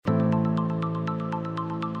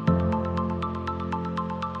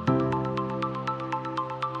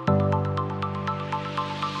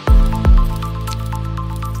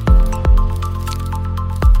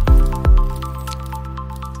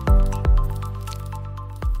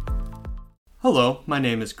Hello, my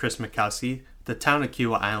name is Chris Mikowski, the Town of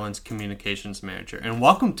Kiawah Island's Communications Manager, and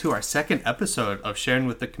welcome to our second episode of Sharing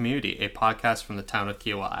with the Community, a podcast from the Town of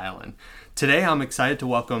Kiawah Island. Today I'm excited to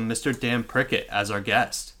welcome Mr. Dan Pricket as our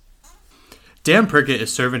guest. Dan Pricket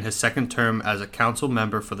is serving his second term as a council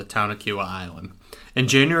member for the Town of Kiawah Island. In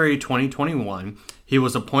January 2021, he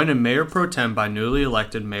was appointed Mayor Pro-Tem by newly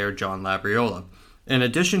elected Mayor John Labriola. In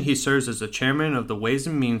addition, he serves as the chairman of the Ways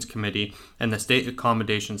and Means Committee and the State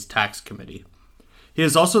Accommodations Tax Committee. He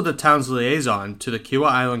is also the town's liaison to the Kiawah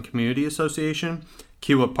Island Community Association,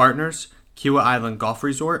 Kiawah Partners, Kiawah Island Golf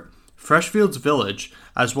Resort, Freshfields Village,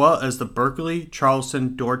 as well as the Berkeley,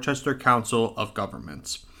 Charleston, Dorchester Council of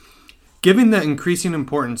Governments. Given the increasing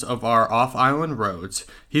importance of our off-island roads,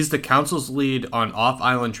 he's the council's lead on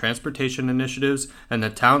off-island transportation initiatives and the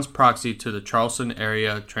town's proxy to the Charleston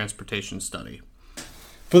Area Transportation Study.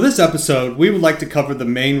 For this episode, we would like to cover the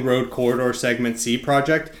Main Road Corridor Segment C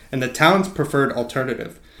project and the town's preferred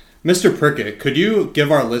alternative. Mr. Pricket, could you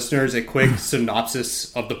give our listeners a quick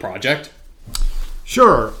synopsis of the project?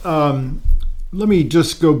 Sure. Let me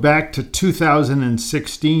just go back to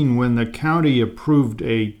 2016 when the county approved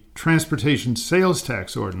a transportation sales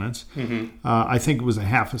tax ordinance. I think it was a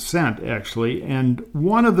half a cent, actually. And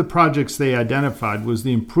one of the projects they identified was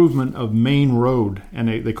the improvement of Main Road, and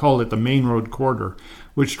they called it the Main Road Corridor,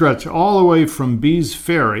 which stretched all the way from Bees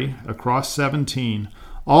Ferry across 17,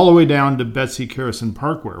 all the way down to Betsy Carrison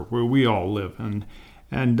Parkway, where we all live.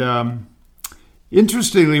 And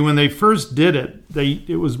interestingly, when they first did it,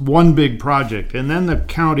 it was one big project. And then the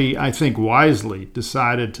county, I think wisely,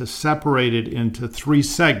 decided to separate it into three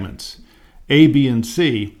segments, A, B, and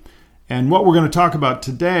C. And what we're going to talk about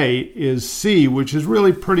today is C, which is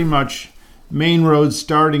really pretty much Main Road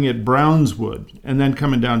starting at Brownswood and then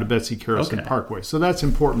coming down to Betsy Carrison Parkway. So that's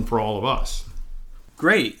important for all of us.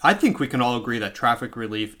 Great. I think we can all agree that traffic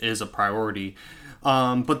relief is a priority.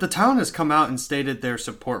 But the town has come out and stated their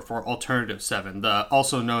support for Alternative 7,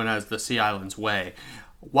 also known as the Sea Islands Way.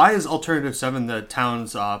 Why is Alternative 7 the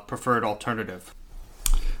town's preferred alternative?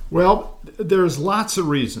 Well, there's lots of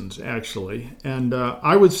reasons, actually. And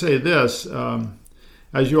I would say this,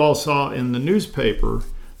 as you all saw in the newspaper,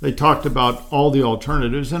 they talked about all the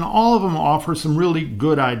alternatives, and all of them offer some really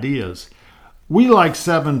good ideas. We like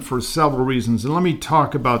 7 for several reasons, and let me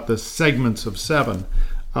talk about the segments of 7.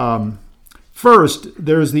 First,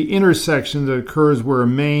 there's the intersection that occurs where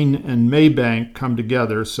Main and Maybank come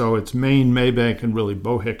together, so it's Main, Maybank, and really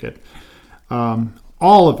Bohicket.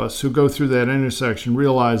 All of us who go through that intersection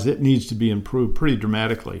realize it needs to be improved pretty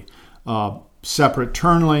dramatically. Separate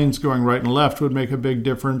turn lanes going right and left would make a big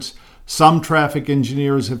difference. Some traffic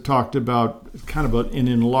engineers have talked about kind of an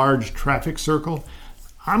enlarged traffic circle.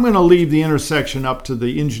 I'm going to leave the intersection up to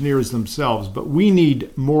the engineers themselves, but we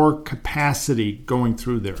need more capacity going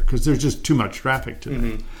through there because there's just too much traffic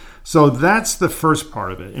today. So that's the first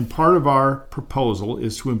part of it. And part of our proposal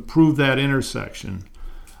is to improve that intersection,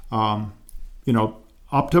 up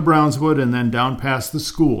to Brownswood and then down past the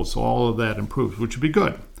school. So all of that improves, which would be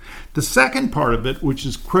good. The second part of it, which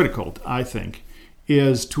is critical, I think,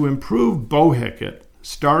 is to improve Bohicket,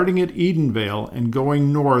 starting at Edenvale and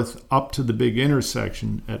going north up to the big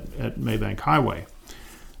intersection at Maybank Highway.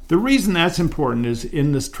 The reason that's important is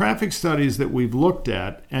in the traffic studies that we've looked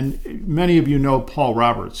at, and many of you know Paul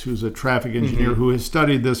Roberts, who's a traffic engineer who has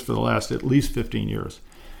studied this for the last at least 15 years.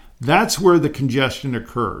 That's where the congestion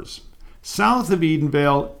occurs. South of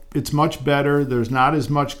Edenvale, it's much better. There's not as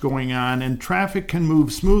much going on, and traffic can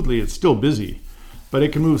move smoothly. It's still busy, but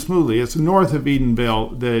it can move smoothly. It's north of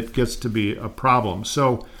Edenvale that it gets to be a problem.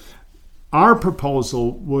 So our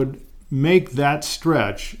proposal would make that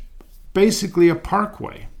stretch basically a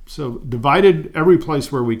parkway. So divided every place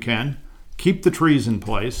where we can, keep the trees in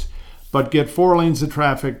place, but get 4 lanes of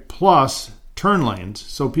traffic plus turn lanes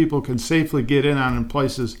so people can safely get in on in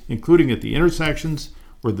places, including at the intersections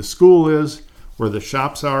where the school is, where the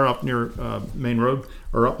shops are up near Main Road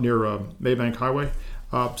or up near Maybank Highway.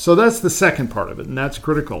 So that's the second part of it, and that's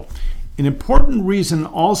critical. An important reason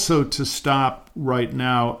also to stop right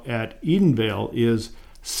now at Edenvale is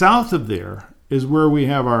south of there is where we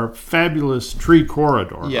have our fabulous tree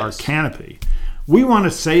corridor, our canopy. We want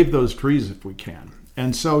to save those trees if we can.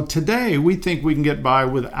 And so today we think we can get by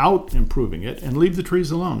without improving it and leave the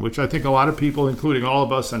trees alone, which I think a lot of people, including all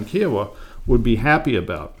of us on Kiawah, would be happy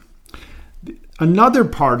about. Another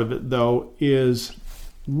part of it, though, is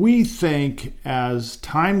we think as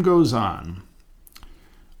time goes on,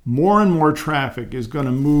 more and more traffic is going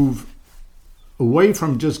to move away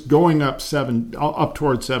from just going up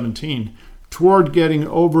toward 17 toward getting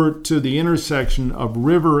over to the intersection of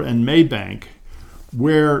River and Maybank,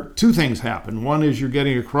 where two things happen. One is you're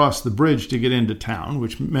getting across the bridge to get into town,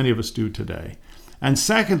 which many of us do today. And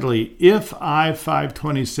secondly, if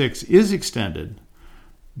I-526 is extended,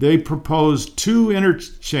 they propose two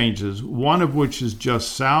interchanges, one of which is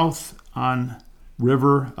just south on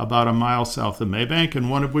River, about a mile south of Maybank, and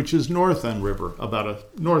one of which is north on River, about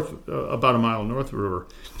a mile north of River.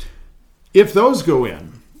 If those go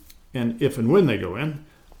in, and if and when they go in,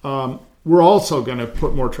 we're also going to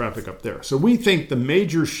put more traffic up there. So we think the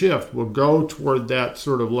major shift will go toward that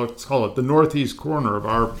sort of, let's call it the northeast corner of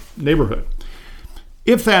our neighborhood.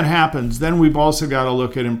 If that happens, then we've also got to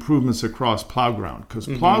look at improvements across plow ground, because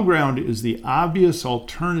plow ground is the obvious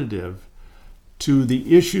alternative to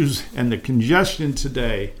the issues and the congestion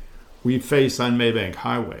today we face on Maybank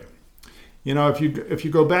Highway. You know, if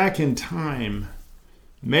you go back in time,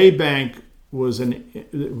 Maybank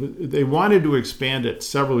they wanted to expand it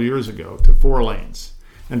several years ago to 4 lanes,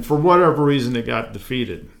 and for whatever reason it got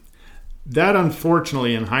defeated. That,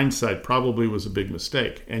 unfortunately, in hindsight, probably was a big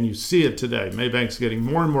mistake. And you see it today. Maybank's getting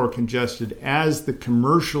more and more congested as the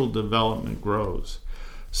commercial development grows.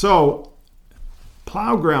 So,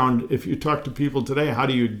 plow ground, if you talk to people today, how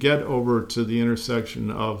do you get over to the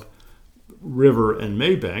intersection of River and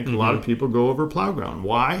Maybank? A lot of people go over plow ground.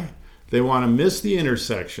 Why? They want to miss the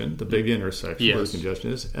intersection, the big intersection where the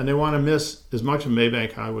congestion is, and they want to miss as much of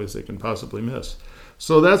Maybank Highway as they can possibly miss.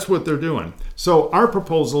 So that's what they're doing. So our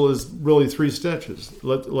proposal is really 3 steps.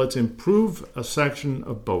 Let's improve a section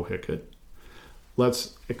of Prickett.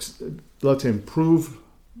 Let's improve,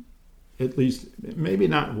 at least, maybe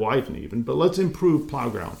not widen even, but let's improve plow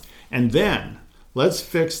ground. And then let's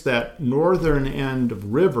fix that northern end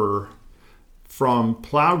of River from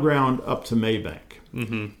plow ground up to Maybank.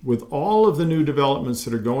 With all of the new developments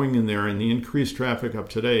that are going in there and the increased traffic up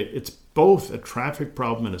today, it's both a traffic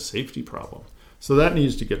problem and a safety problem. So that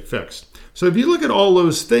needs to get fixed. So if you look at all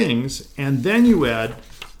those things, and then you add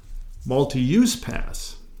multi-use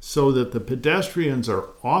paths so that the pedestrians are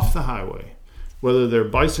off the highway, whether they're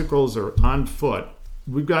bicycles or on foot,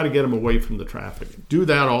 we've got to get them away from the traffic. Do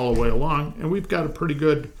that all the way along, and we've got a pretty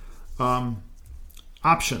good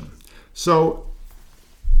option. So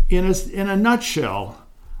in a nutshell,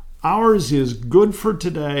 ours is good for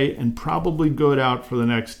today and probably good out for the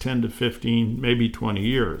next 10 to 15, maybe 20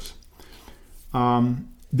 years.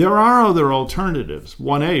 There are other alternatives.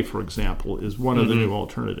 1A, for example, is one of the new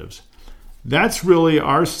alternatives. That's really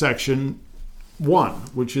our section 1,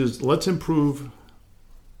 which is let's improve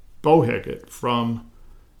Prickett from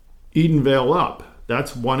Edenvale up.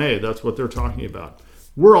 That's 1A. That's what they're talking about.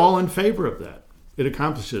 We're all in favor of that. It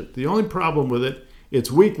accomplishes it. The only problem with it, it's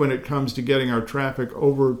weak when it comes to getting our traffic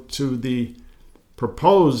over to the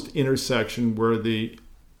proposed intersection where the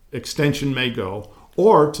extension may go,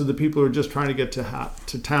 or to the people who are just trying to get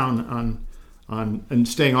to town on and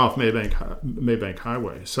staying off Maybank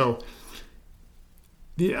Highway. So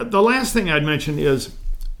the last thing I'd mention is,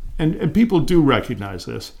 and people do recognize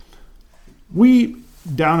this, we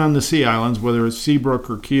down on the Sea Islands, whether it's Seabrook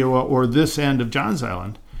or Kiowa or this end of Johns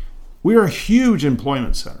Island, we are a huge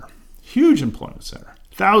employment center.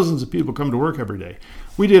 Thousands of people come to work every day.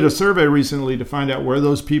 We did a survey recently to find out where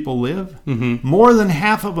those people live. More than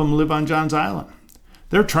half of them live on Johns Island.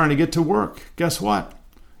 They're trying to get to work. Guess what?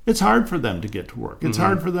 It's hard for them to get to work. It's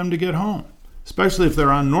hard for them to get home, especially if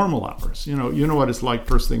they're on normal hours. You know what it's like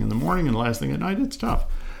first thing in the morning and last thing at night. It's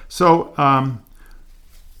tough. So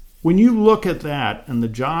when you look at that and the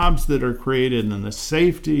jobs that are created and the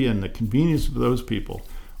safety and the convenience of those people,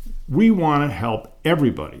 we want to help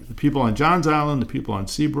everybody, the people on Johns Island, the people on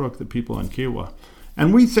Seabrook, the people on Kiowa.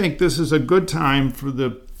 And we think this is a good time for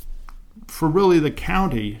really the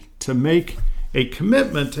county to make a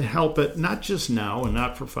commitment to help it, not just now and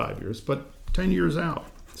not for 5 years, but 10 years out.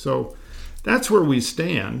 So that's where we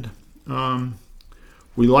stand.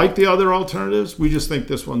 We like the other alternatives. We just think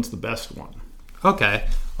this one's the best one. Okay,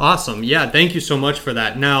 awesome. Yeah, thank you so much for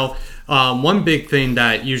that. Now, one big thing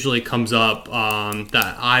that usually comes up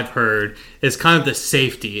that I've heard is kind of the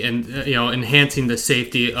safety and enhancing the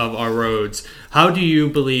safety of our roads. How do you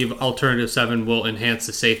believe Alternative 7 will enhance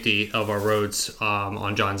the safety of our roads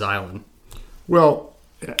on Johns Island? Well,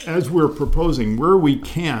 as we're proposing, where we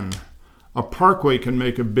can, a parkway can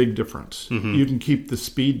make a big difference. You can keep the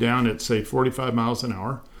speed down at, say, 45 miles an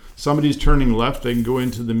hour. Somebody's turning left, they can go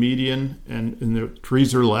into the median and the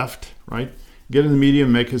trees are left, right? Get in the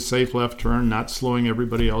median, make a safe left turn, not slowing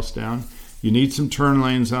everybody else down. You need some turn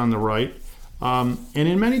lanes on the right. And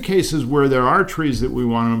in many cases where there are trees that we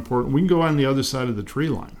want to import, we can go on the other side of the tree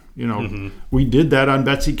line. We did that on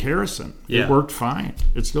Betsy Carrison. It worked fine.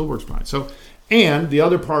 It still works fine. So And the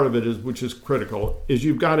other part of it is, which is critical, is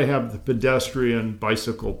you've got to have the pedestrian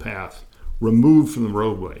bicycle path removed from the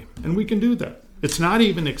roadway. And we can do that. It's not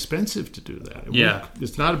even expensive to do that.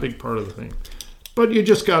 It's not a big part of the thing. But you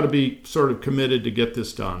just got to be sort of committed to get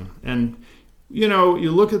this done. And,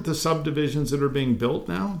 you look at the subdivisions that are being built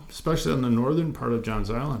now, especially on the northern part of Johns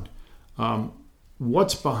Island.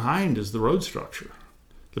 What's behind is the road structure.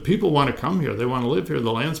 The people want to come here. They want to live here.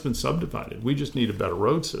 The land's been subdivided. We just need a better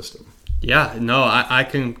road system. Yeah, no, I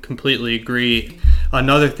can completely agree.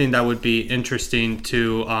 Another thing that would be interesting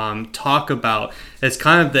to talk about is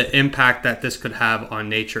kind of the impact that this could have on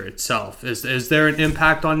nature itself. Is there an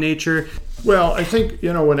impact on nature? Well, I think,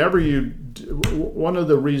 whenever one of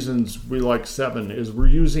the reasons we like 7 is we're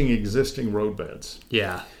using existing roadbeds.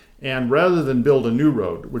 Yeah. And rather than build a new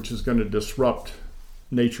road, which is going to disrupt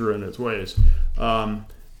nature in its ways,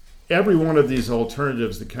 every one of these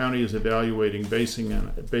alternatives the county is evaluating based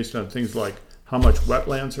on things like how much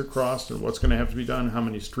wetlands are crossed and what's going to have to be done, how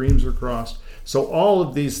many streams are crossed. So all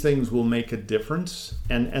of these things will make a difference,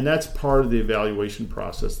 and that's part of the evaluation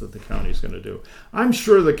process that the county is going to do. I'm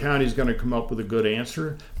sure the county is going to come up with a good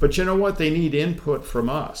answer, but you know what? They need input from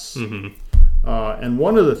us. Mm-hmm. And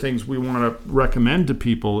one of the things we want to recommend to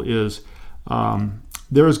people is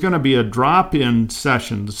there's going to be a drop-in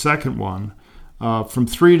session, the second one, from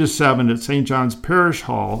 3 to 7 at St. John's Parish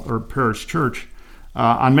Hall, or Parish Church,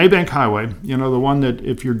 on Maybank Highway. The one that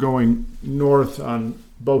if you're going north on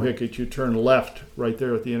Bohicket, you turn left right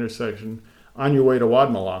there at the intersection on your way to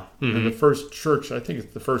Wadmalaw. Mm-hmm. And the first church, I think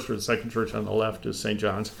it's the first or the second church on the left, is St.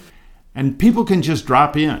 John's. And people can just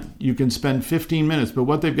drop in. You can spend 15 minutes, but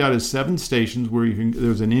what they've got is 7 stations where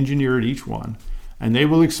there's an engineer at each one, and they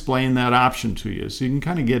will explain that option to you. So you can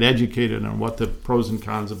kind of get educated on what the pros and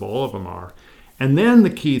cons of all of them are. And then the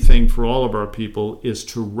key thing for all of our people is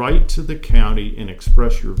to write to the county and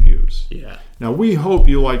express your views. Yeah. Now, we hope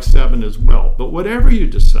you like 7 as well, but whatever you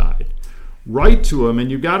decide, write to them, and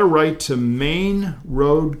you got to write to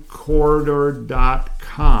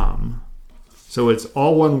mainroadcorridor.com. So it's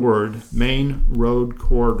all one word,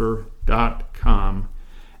 mainroadcorridor.com.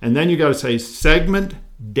 And then you got to say segment-C.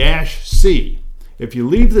 If you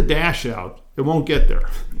leave the dash out, it won't get there.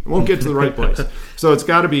 It won't get to the right place. So it's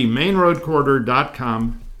got to be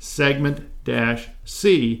mainroadcorridor.com,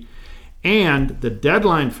 segment-C. And the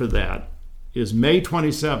deadline for that is May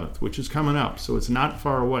 27th, which is coming up. So it's not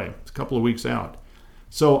far away. It's a couple of weeks out.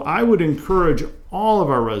 So I would encourage all of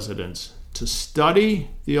our residents to study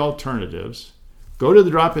the alternatives. Go to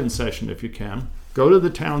the drop-in session if you can. Go to the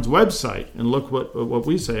town's website and look what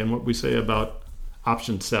we say and what we say about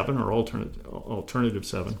option 7 or alternative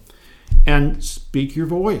 7. And speak your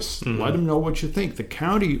voice. Mm-hmm. Let them know what you think. The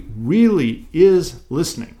county really is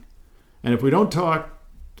listening. And if we don't talk,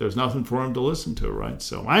 there's nothing for them to listen to, right?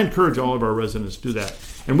 So I encourage all of our residents to do that.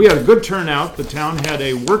 And we had a good turnout. The town had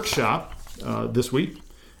a workshop this week.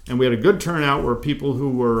 And we had a good turnout where people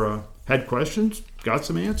who had questions got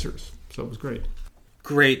some answers. So it was great.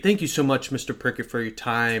 Great. Thank you so much, Mr. Prickett, for your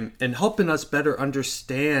time and helping us better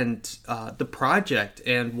understand the project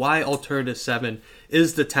and why Alternative 7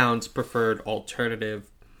 is the town's preferred alternative.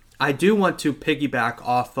 I do want to piggyback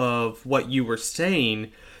off of what you were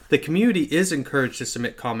saying. The community is encouraged to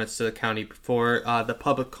submit comments to the county before the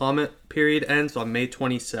public comment period ends on May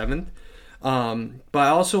 27th. But I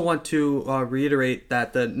also want to reiterate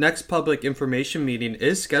that the next public information meeting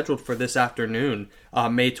is scheduled for this afternoon,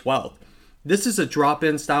 May 12th. This is a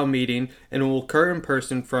drop-in style meeting and it will occur in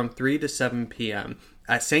person from 3 to 7 p.m.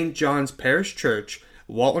 at St. John's Parish Church,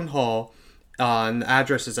 Walton Hall, and the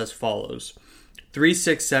address is as follows: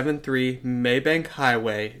 3673 Maybank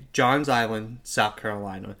Highway, Johns Island, South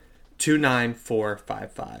Carolina,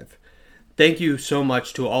 29455. Thank you so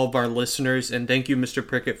much to all of our listeners, and thank you, Mr.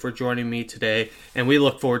 Prickett, for joining me today, and we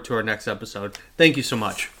look forward to our next episode. Thank you so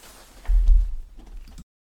much.